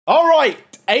All right,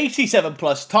 87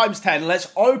 plus times 10.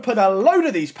 Let's open a load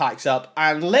of these packs up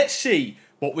and let's see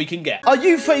what we can get. Are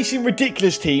you facing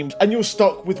ridiculous teams and you're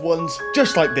stuck with ones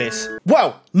just like this?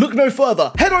 Well, look no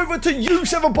further. Head over to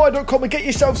u7buy.com and get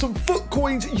yourself some foot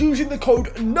coins using the code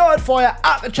NerdFire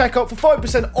at the checkout for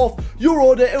 5% off your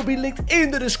order. It'll be linked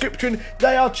in the description.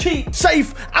 They are cheap,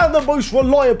 safe, and the most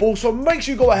reliable, so make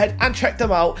sure you go ahead and check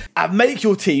them out and make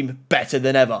your team better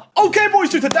than ever. Okay,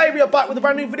 boys, so today we are back with a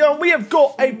brand new video and we have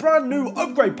got a brand new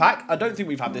upgrade pack. I don't think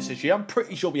we've had this year. I'm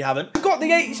pretty sure we haven't. We've got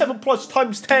the 87 plus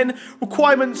times 10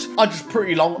 requirements are just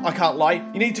pretty long, I can't lie.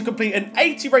 You need to complete an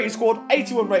 80 rated squad,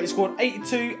 81 rated squad,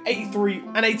 82, 83,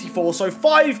 and 84. So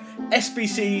 5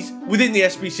 SBCs within the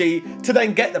SBC to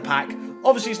then get the pack.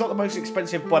 Obviously, it's not the most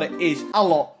expensive, but it is a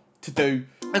lot to do.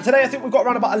 And today, I think we've got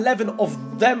around about 11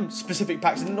 of them specific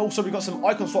packs. And then also, we've got some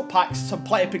icon swap packs, some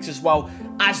player picks as well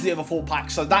as the other 4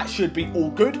 packs. So that should be all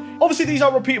good. Obviously, these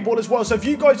are repeatable as well. So if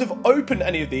you guys have opened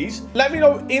any of these, let me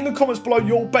know in the comments below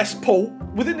your best pull.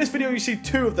 Within this video, you see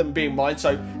 2 of them being mine.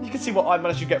 So you can see what I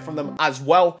managed to get from them as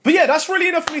well. But yeah, that's really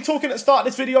enough for me talking at the start of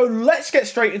this video. Let's get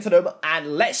straight into them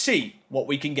and let's see what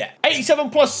we can get.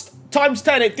 87 plus times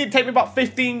 10. It did take me about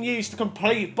 15 years to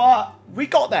complete, but we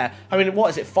got there. I mean, what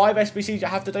is it? 5 SBCs you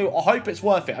have to do? I hope it's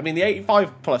worth it. I mean, the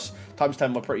 85 plus times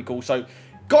 10 were pretty cool. So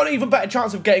got an even better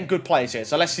chance of getting good players here.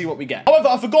 So let's see what we get. However,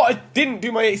 I forgot I didn't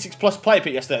do my 86 plus player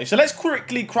pick yesterday. So let's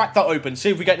quickly crack that open,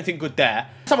 see if we get anything good there.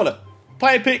 Let's have a look.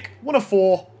 Player pick, 1 of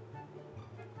 4.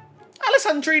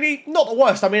 Alessandrini, not the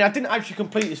worst. I mean, I didn't actually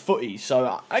complete his footies,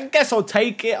 so I guess I'll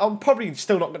take it. I'm probably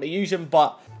still not going to use him,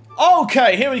 but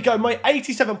okay, here we go. My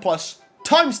 87 plus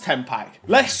times 10 pack.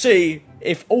 Let's see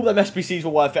if all them SBCs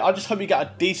were worth it. I just hope we get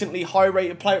a decently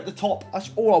high-rated player at the top. That's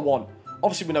all I want.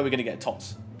 Obviously, we know we're going to get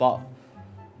Tots, but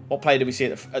what player did we see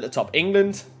at the top?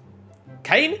 England?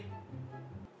 Kane?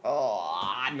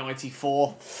 Oh,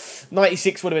 94.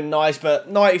 96 would have been nice, but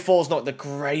 94 is not the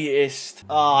greatest.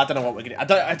 Oh, I don't know what we're going to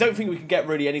do. I don't think we can get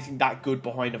really anything that good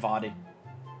behind Vardy.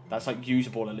 That's like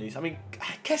usable at least. I mean,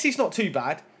 I guess he's not too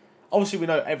bad. Obviously, we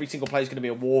know every single player is going to be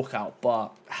a walkout,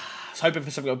 but I was hoping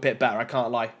for something a bit better. I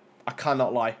can't lie. I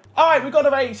cannot lie. All right, we've got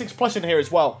an 86 plus in here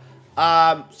as well.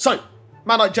 So,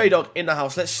 man like J-Dog in the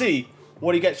house. Let's see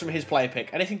what he gets from his player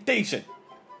pick. Anything decent?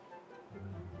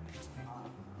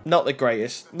 Not the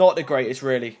greatest. Not the greatest,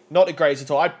 really. Not the greatest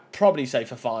at all. I'd probably say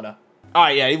Fofana. All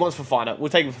right, yeah, he wants Fofana. We'll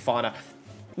take him Fofana.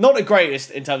 Not the greatest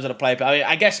in terms of the play, but I mean,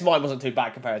 I guess mine wasn't too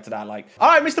bad compared to that. Like, all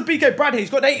right, Mr. BK Brad here. He's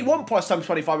got an 81 plus times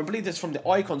 25. I believe that's from the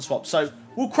icon swap. So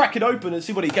we'll crack it open and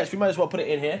see what he gets. We might as well put it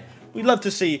in here. We'd love to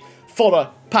see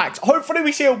fodder packs. Hopefully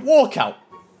we see a walkout.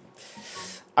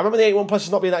 I remember the 81 plus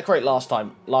has not been that great last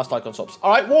time. Last icon swaps.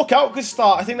 All right, walkout. Good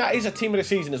start. I think that is a team of the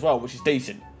season as well, which is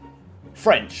decent.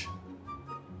 French.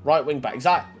 Right wing back. Is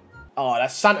that... Oh,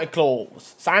 that's Santa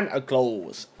Claus. Santa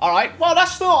Claus. All right. Well,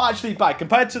 that's not actually bad.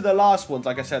 Compared to the last ones,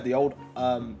 like I said, the old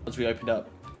ones we opened up.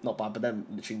 Not bad, but then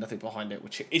literally nothing behind it,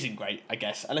 which isn't great, I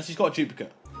guess. Unless he's got a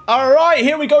duplicate. All right,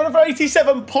 here we go. Another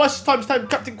 87 plus times 10.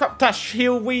 Captain Craptash.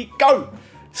 Here we go.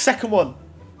 Second one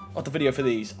of the video for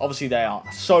these. Obviously, they are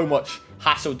so much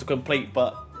hassle to complete,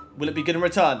 but will it be good in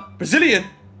return? Brazilian.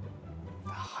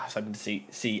 Oh, I was hoping to see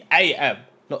C-A-M,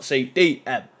 not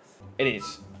C-D-M. It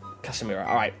is. Casemiro.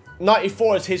 All right.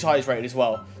 94 is his highest rated as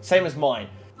well. Same as mine.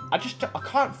 I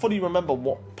can't fully remember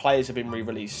what players have been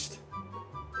re-released.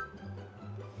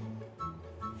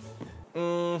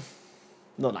 Not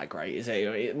that great, is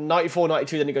it? 94,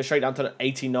 92, then it goes straight down to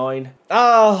 89.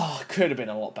 Oh, could have been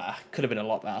a lot better. Could have been a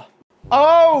lot better.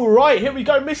 All right, here we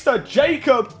go. Mr.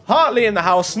 Jacob Hartley in the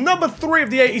house. Number 3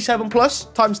 of the 87 plus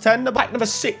times 10. Pack number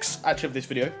 6, actually, of this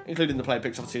video, including the player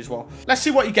picks, obviously, as well. Let's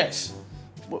see what he gets.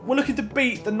 We're looking to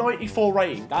beat the 94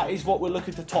 rating. That is what we're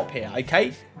looking to top here,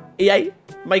 okay? EA,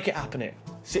 make it happen here.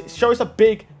 Show us a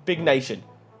big, big nation.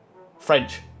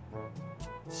 French.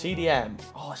 CDM.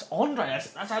 Oh, it's Andre.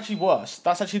 That's actually worse.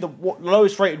 That's actually the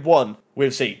lowest rated one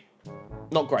we've seen.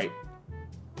 Not great,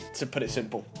 to put it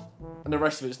simple. And the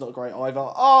rest of it's not great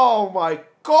either. Oh, my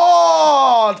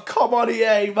God. Come on,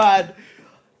 EA, man.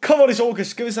 Come on, it's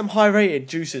August. Give us some high-rated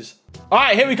juices. All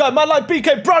right, here we go. Man like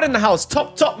BK Brad in the house.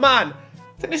 Top man.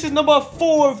 I think this is number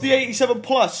 4 of the 87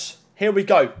 plus. Here we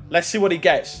go. Let's see what he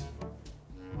gets.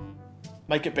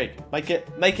 Make it big. Make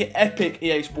it epic,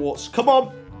 EA Sports. Come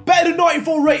on. Better than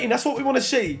 94 rating. That's what we want to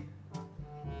see.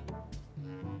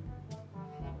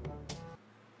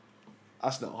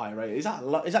 That's not high rating. Is that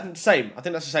the same? I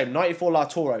think that's the same. 94 La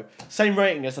Toro. Same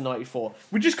rating as the 94.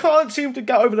 We just can't seem to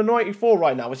get over the 94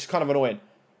 right now, which is kind of annoying.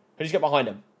 Who just get behind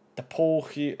him? The Paul...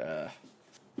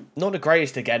 Not the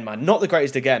greatest again, man. Not the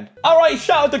greatest again. All right,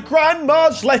 shout out to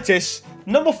Grandma's Lettuce.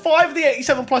 Number 5 of the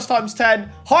 87 plus times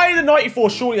 10. Higher than 94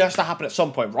 surely has to happen at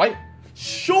some point, right?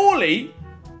 Surely,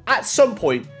 at some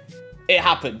point, it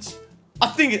happens.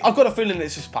 I've got a feeling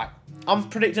it's this pack. I'm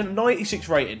predicting a 96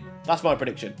 rating. That's my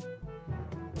prediction.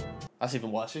 That's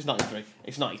even worse. It's 93.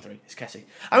 It's 93. It's Kessie.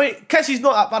 I mean, Kessie's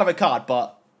not that bad of a card,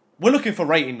 but we're looking for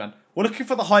rating, man. We're looking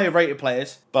for the higher rated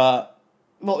players, but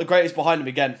not the greatest behind him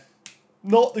again.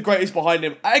 Not the greatest behind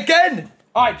him again.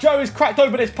 All right, Joe has cracked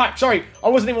open this pack. Sorry, I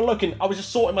wasn't even looking. I was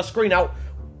just sorting my screen out.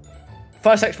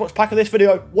 First Xbox pack of this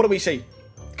video. What do we see?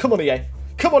 Come on, EA.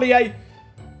 Come on, EA.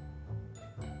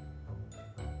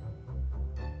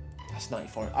 That's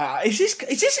 94. Is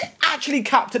this actually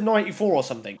capped at 94 or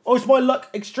something? Or is my luck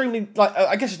extremely, like,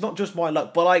 I guess it's not just my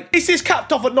luck, but like, is this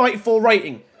capped off at 94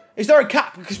 rating? Is there a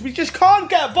cap? Because we just can't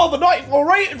get above a 94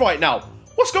 rating right now.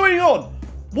 What's going on?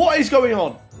 What is going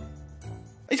on?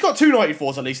 He's got 2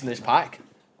 94s at least in this pack.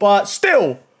 But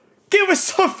still, give us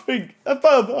something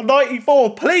above a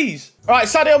 94, please. All right,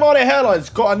 Sadio Mane Hairline's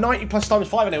got a 90 plus times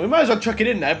 5 in there. We might as well chuck it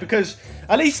in there because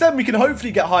at least then we can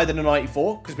hopefully get higher than a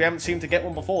 94 because we haven't seemed to get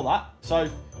one before that. So,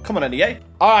 come on, NEA.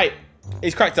 All right,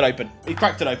 he's cracked it open. He's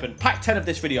cracked it open. Pack 10 of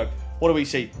this video. What do we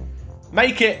see?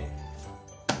 Make it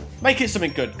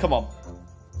something good. Come on.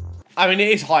 I mean, it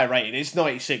is higher rated. It's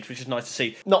 96, which is nice to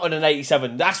see. Not on an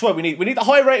 87. That's what we need. We need the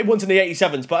higher rated ones in the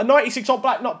 87s, but a 96 on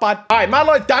black, not bad. All right, man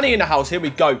like Danny in the house. Here we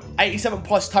go. 87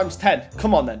 plus times 10.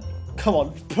 Come on, then. Come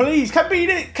on. Please.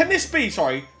 Can this be,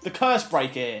 sorry, the curse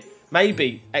break here?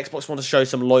 Maybe Xbox wants to show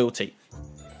some loyalty.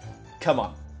 Come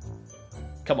on.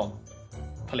 Come on.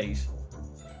 Please.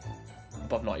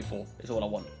 Above 94 is all I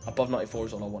want. Above 94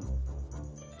 is all I want.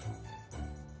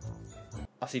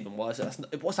 That's even worse.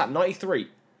 What's that, 93?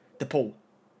 The pool.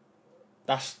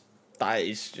 That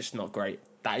is just not great.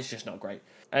 That is just not great.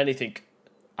 Anything.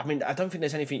 I mean, I don't think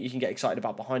there's anything you can get excited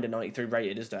about behind a 93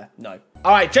 rated, is there? No.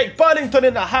 All right, Jake Burlington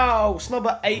in the house.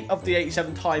 Number 8 of the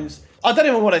 87 times. I don't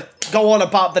even want to go on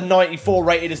about the 94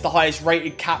 rated as the highest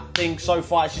rated cap thing so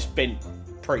far. It's just been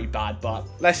pretty bad, but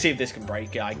let's see if this can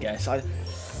break it, I guess. I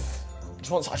just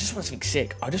want something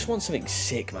sick. I just want something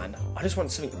sick, man. I just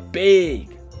want something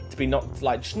big to be knocked,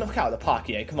 like, just knock out of the park,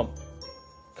 yeah. Come on.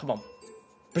 Come on.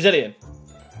 Brazilian.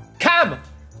 Cam!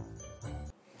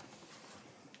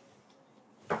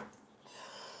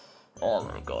 Oh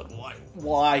my god, why?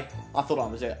 Why? I thought that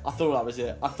was it. I thought that was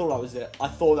it. I thought that was it. I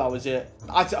thought that was it.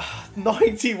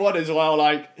 91 as well,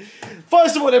 like.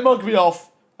 First of all, they mugged me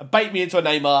off and bait me into a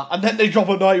Neymar, and then they drop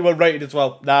a 91 rated as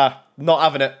well. Nah, not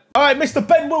having it. Alright, Mr.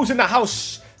 Ben Wills in the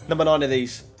house. Number 9 of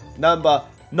these. Number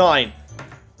 9.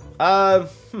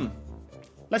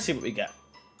 Let's see what we get.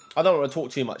 I don't want to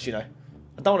talk too much, you know.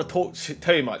 I don't want to talk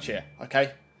too much here,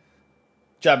 okay?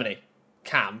 Germany.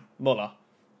 Cam. Muller.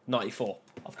 94.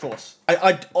 Of course.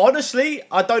 I honestly,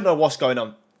 I don't know what's going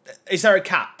on. Is there a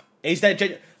cap? Is there...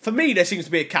 For me, there seems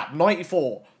to be a cap.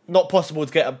 94. Not possible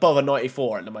to get above a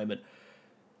 94 at the moment.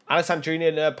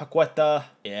 Alessandrina, Paqueta.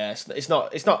 Yeah, it's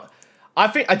not...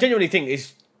 I genuinely think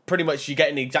it's pretty much you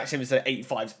getting the exact same as the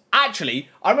 85s. Actually,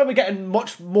 I remember getting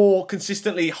much more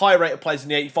consistently higher rated players in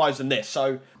the 85s than this,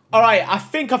 so... Alright, I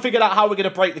think I figured out how we're going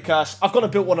to break the curse. I've got to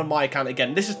build one on my account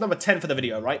again. This is number 10 for the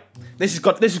video, right? This has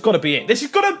got to be it. This is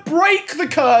going to break the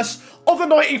curse of the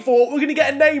 94. We're going to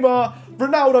get a Neymar,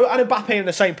 Ronaldo, and Mbappe in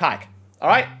the same pack.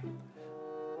 Alright?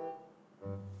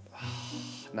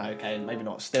 No, okay, maybe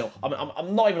not. Still,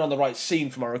 I'm not even on the right scene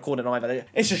for my recording either.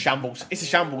 It's a shambles. It's a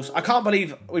shambles. I can't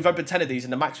believe we've opened 10 of these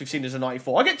and the max we've seen is a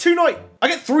 94. I get 3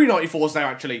 94s now,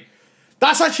 actually.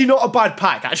 That's actually not a bad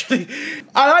pack, actually.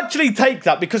 I'll actually take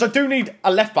that because I do need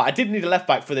a left back. I did need a left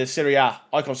back for the Serie A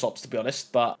icon swaps, to be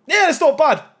honest. But yeah, it's not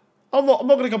bad. I'm not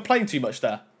going to complain too much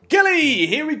there. Gilly,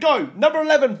 here we go. Number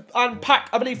 11 and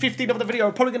pack, I believe 15 of the video.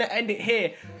 I'm probably going to end it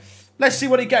here. Let's see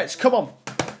what he gets. Come on.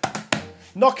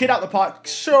 Knock it out the park.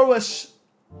 Show us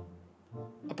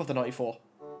above the 94.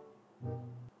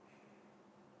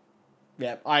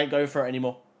 Yeah, I ain't going for it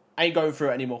anymore.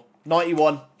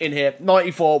 91 in here.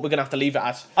 94, we're going to have to leave it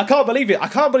as. I can't believe it. I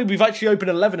can't believe we've actually opened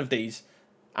 11 of these.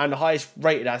 And the highest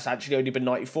rated has actually only been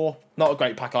 94. Not a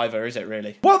great pack either, is it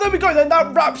really? Well, there we go then.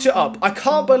 That wraps it up. I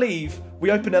can't believe we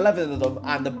opened 11 of them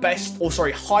and the best, or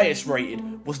sorry, highest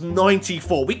rated was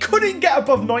 94. We couldn't get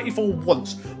above 94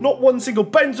 once. Not one single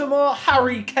Benzema,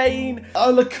 Harry Kane,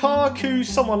 Lukaku,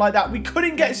 someone like that. We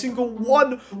couldn't get a single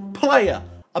one player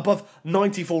above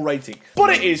 94 rating.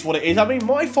 But it is what it is. I mean,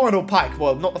 my final pack,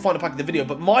 well, not the final pack of the video,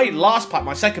 but my last pack,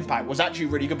 my second pack, was actually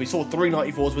really good. We saw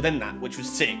 394s within that, which was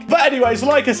sick. But anyways,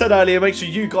 like I said earlier, make sure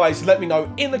you guys let me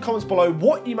know in the comments below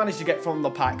what you managed to get from the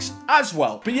packs as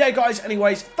well. But yeah, guys,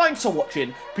 anyways, thanks for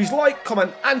watching. Please like,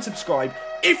 comment, and subscribe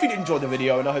if you did enjoy the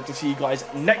video, and I hope to see you guys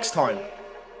next time.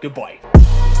 Goodbye.